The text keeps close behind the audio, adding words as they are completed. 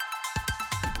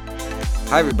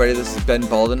Hi everybody, this is Ben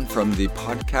Balden from the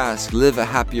podcast Live a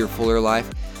Happier, Fuller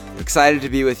Life. I'm excited to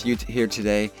be with you here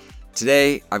today.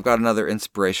 Today, I've got another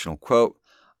inspirational quote.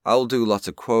 I'll do lots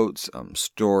of quotes,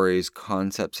 stories,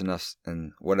 concepts,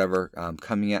 and whatever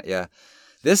coming at you.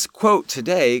 This quote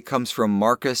today comes from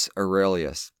Marcus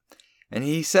Aurelius. And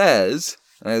he says,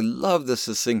 and I love the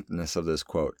succinctness of this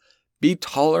quote, "Be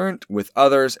tolerant with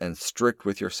others and strict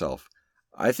with yourself."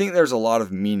 I think there's a lot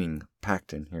of meaning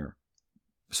packed in here.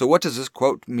 So what does this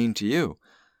quote mean to you?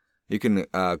 You can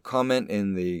comment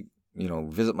in the,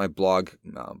 visit my blog,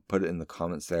 put it in the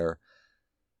comments there.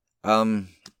 To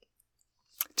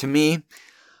me,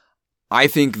 I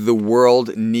think the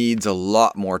world needs a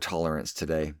lot more tolerance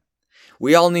today.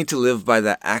 We all need to live by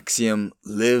the axiom,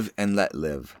 live and let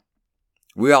live.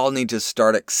 We all need to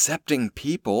start accepting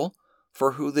people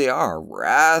for who they are,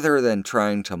 rather than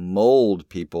trying to mold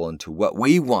people into what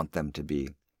we want them to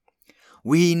be.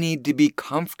 We need to be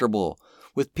comfortable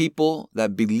with people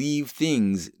that believe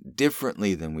things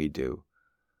differently than we do.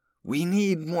 We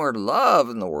need more love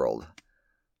in the world.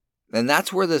 And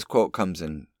that's where this quote comes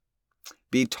in.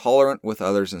 Be tolerant with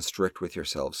others and strict with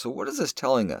yourselves. So what is this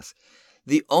telling us?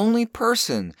 The only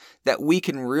person that we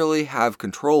can really have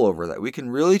control over, that we can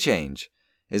really change,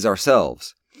 is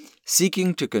ourselves.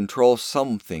 Seeking to control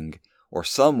something or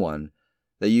someone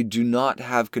that you do not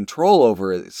have control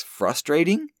over is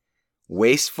frustrating,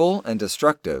 wasteful, and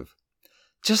destructive.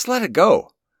 Just let it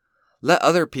go. Let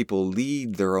other people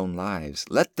lead their own lives.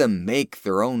 Let them make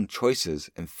their own choices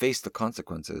and face the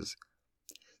consequences.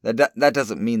 That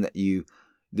doesn't mean that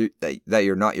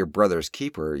you're not your brother's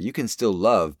keeper. You can still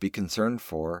love, be concerned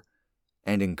for,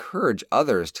 and encourage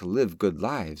others to live good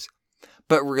lives,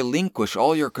 but relinquish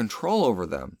all your control over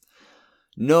them.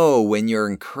 Know when your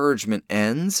encouragement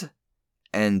ends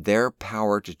and their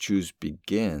power to choose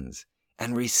begins.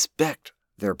 And respect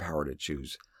their power to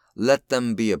choose. Let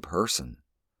them be a person.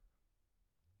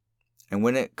 And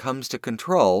when it comes to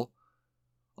control,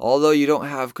 although you don't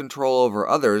have control over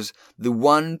others, the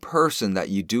one person that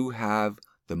you do have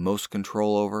the most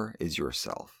control over is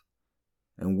yourself.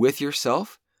 And with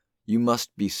yourself, you must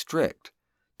be strict.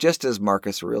 Just as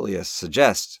Marcus Aurelius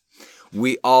suggests,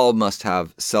 we all must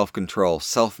have self-control,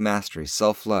 self-mastery,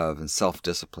 self-love, and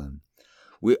self-discipline.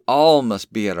 We all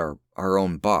must be at our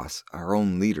own boss, our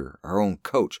own leader, our own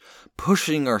coach,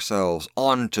 pushing ourselves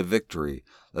on to victory.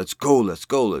 Let's go, let's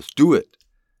do it.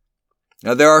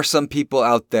 Now, there are some people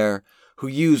out there who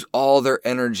use all their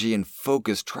energy and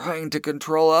focus trying to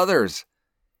control others,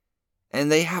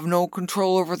 and they have no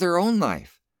control over their own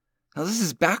life. Now, this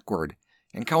is backward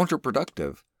and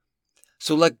counterproductive.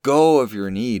 So let go of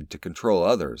your need to control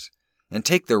others and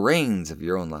take the reins of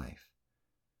your own life.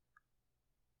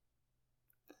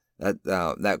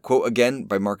 That quote again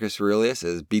by Marcus Aurelius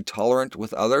is, "Be tolerant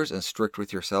with others and strict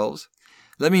with yourselves."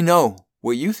 Let me know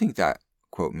what you think that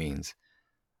quote means.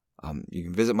 You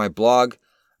can visit my blog,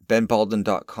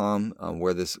 benbalden.com,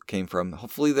 where this came from.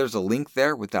 Hopefully there's a link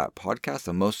there with that podcast.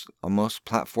 On most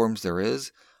platforms there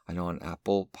is. I know on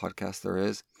Apple Podcasts there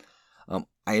is.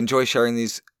 I enjoy sharing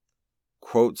these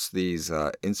quotes, these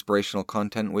inspirational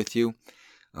content with you.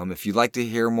 If you'd like to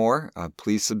hear more,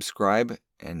 please subscribe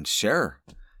and share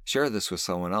this with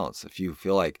someone else if you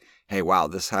feel like, hey, wow,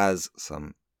 this has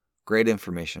some great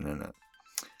information in it.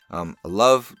 I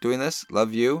love doing this.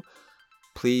 Love you.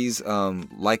 Please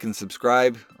like and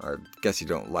subscribe. Or I guess you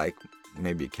don't like.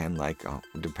 Maybe you can like,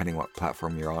 depending what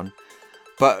platform you're on.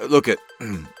 But look,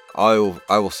 I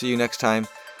will see you next time.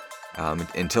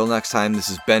 Until next time, this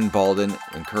is Ben Balden,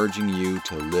 encouraging you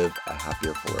to live a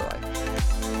happier, fuller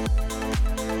life.